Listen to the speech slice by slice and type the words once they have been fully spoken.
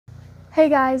Hey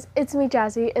guys, it's me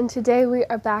Jazzy, and today we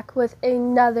are back with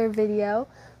another video.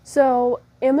 So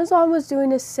Amazon was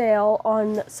doing a sale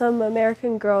on some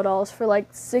American Girl dolls for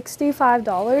like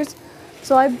 $65.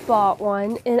 So I bought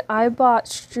one, and I bought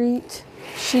Street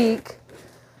Chic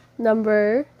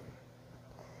number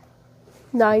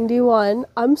 91.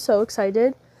 I'm so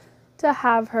excited to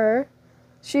have her.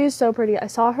 She is so pretty. I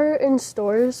saw her in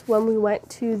stores when we went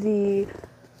to the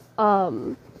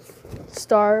Pink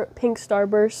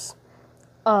Starburst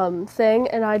thing,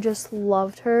 and I just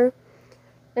loved her,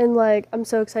 and like I'm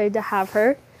so excited to have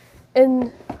her,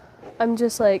 and I'm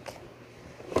just like,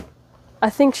 I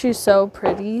think she's so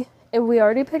pretty, and we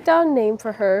already picked out a name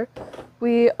for her.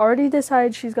 We already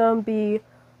decided she's gonna be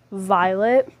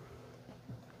Violet,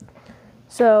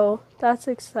 so that's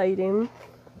exciting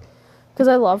because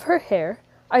I love her hair.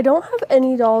 I don't have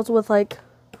any dolls with like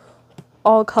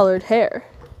all colored hair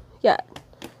yet,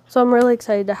 so I'm really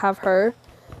excited to have her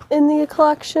in the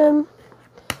collection,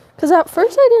 because at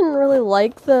first I didn't really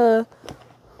like the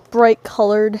bright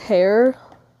colored hair,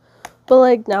 but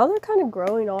like now they're kind of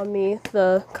growing on me,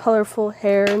 the colorful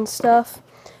hair and stuff,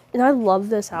 and I love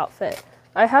this outfit.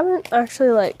 I haven't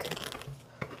actually I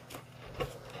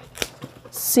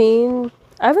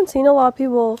haven't seen a lot of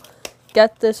people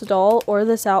get this doll or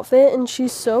this outfit, and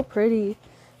she's so pretty,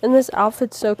 and this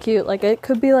outfit's so cute. Like, it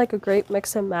could be like a great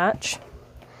mix and match.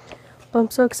 I'm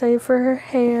so excited for her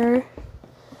hair,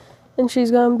 and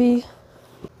she's gonna be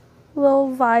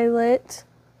little Violet,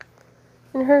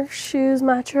 and her shoes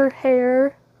match her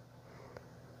hair,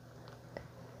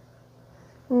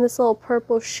 and this little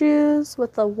purple shoes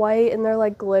with the white, and they're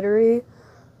like glittery,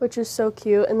 which is so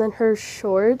cute. And then her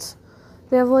shorts,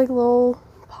 they have like little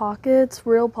pockets,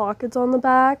 real pockets on the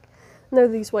back, and they're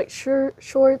these white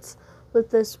shorts with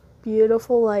this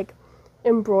beautiful like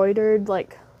embroidered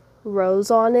like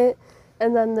rose on it.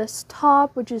 And then this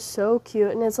top, which is so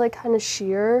cute, and it's like kind of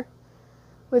sheer,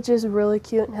 which is really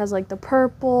cute, and has like the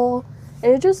purple,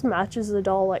 and it just matches the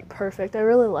doll like perfect. I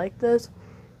really like this.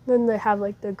 Then they have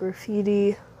like the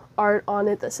graffiti art on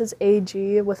it that says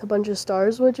AG with a bunch of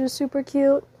stars, which is super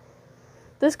cute.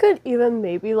 This could even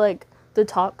maybe like the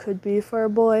top could be for a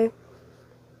boy.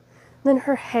 Then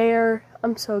her hair,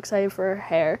 I'm so excited for her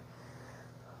hair.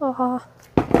 Oopsie.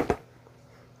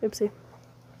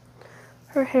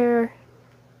 Her hair,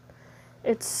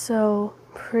 it's so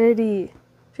pretty.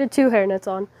 She had two hairnets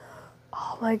on.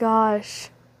 Oh my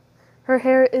gosh. Her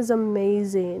hair is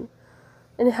amazing.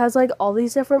 And it has like all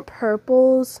these different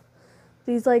purples,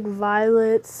 these like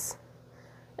violets,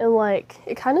 and like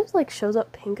it kind of like shows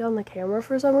up pink on the camera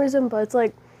for some reason, but it's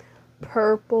like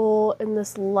purple and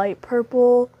this light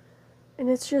purple,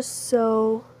 and it's just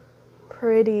so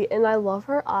pretty. And I love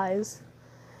her eyes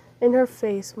and her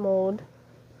face mold.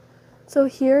 So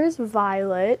here's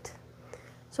Violet.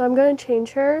 So I'm going to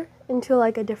change her into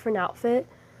like a different outfit,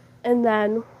 and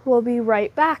then we'll be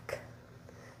right back.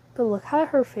 But look at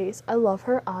her face. I love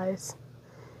her eyes.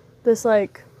 This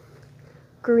like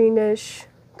greenish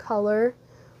color,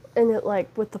 and it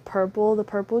like with the purple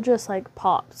just like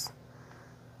pops.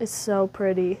 It's so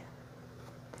pretty.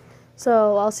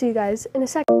 So I'll see you guys in a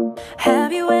second.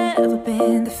 Have you ever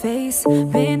been the face,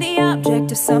 been the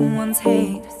object of someone's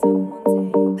hate?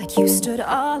 Like you stood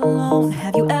all alone.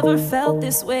 Have you ever felt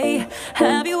this way?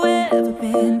 Have you ever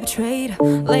been betrayed,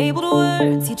 labeled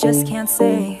words you just can't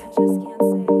say,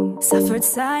 suffered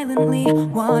silently,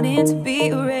 wanting to be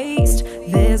erased?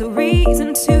 There's a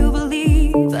reason to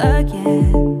believe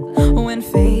again when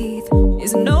faith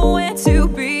is nowhere to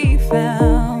be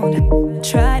found.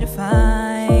 Try to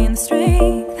find the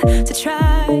strength to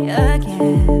try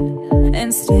again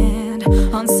and stand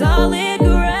on solid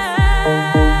ground.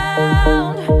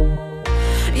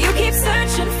 You keep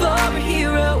searching for a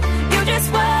hero, you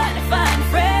just want to find a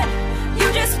friend,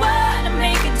 you just want to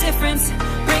make a difference,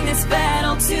 bring this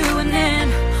battle to an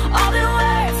end. All the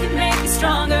words can make you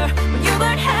stronger when you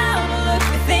learn how to look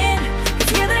within,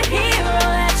 'cause you're the hero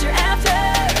that you're after.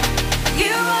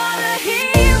 You are the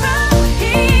hero.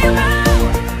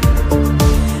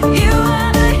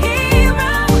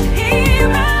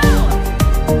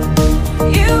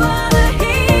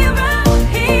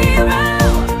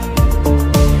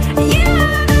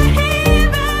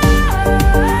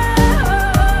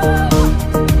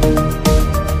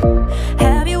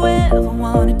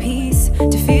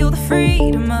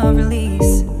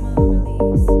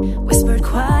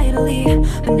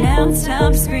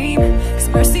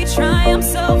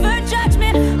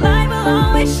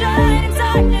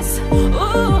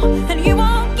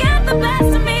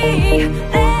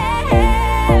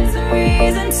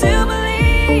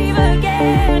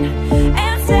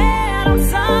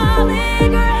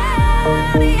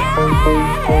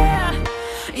 yeah.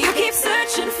 You keep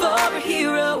searching for a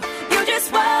hero. You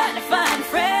just want to find a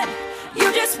friend.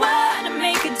 You just want to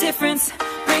make a difference.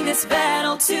 Bring this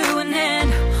battle to an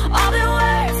end. All the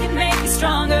words can make you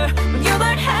stronger when you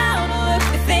learn how to look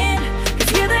within.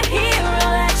 'Cause you're the hero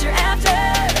that you're after.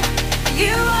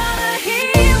 You are the hero.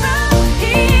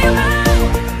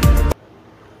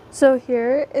 So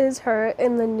here is her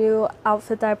in the new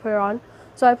outfit that I put her on.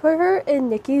 So I put her in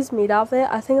Nicki's meet outfit.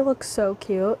 I think it looks so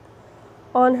cute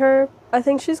on her. I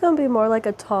think she's going to be more like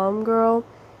a Tom girl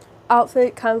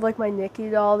outfit, kind of like my Nicki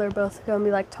doll. They're both going to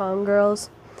be like Tom girls.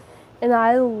 And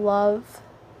I love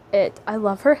it. I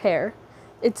love her hair.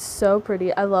 It's so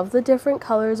pretty. I love the different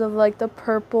colors of like the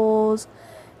purples,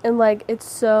 and like it's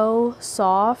so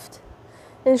soft.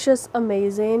 And it's just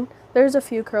amazing. There's a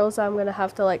few curls that I'm going to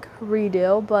have to like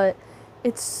redo, but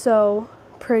it's so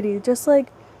pretty. Just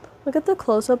like look at the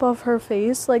close-up of her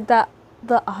face, like that,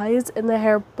 the eyes and the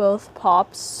hair both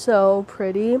pop so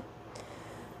pretty.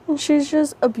 And she's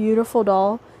just a beautiful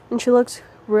doll, and she looks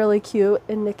really cute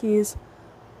in Nicki's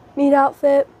meet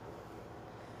outfit,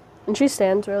 and she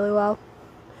stands really well.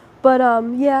 But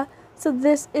yeah, so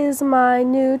this is my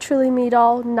new Truly Me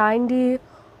doll 91,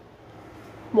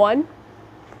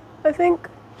 I think.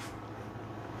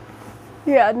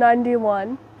 Yeah,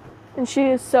 91, and she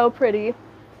is so pretty.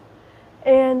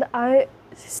 And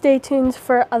stay tuned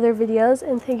for other videos,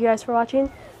 and thank you guys for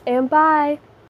watching, and bye.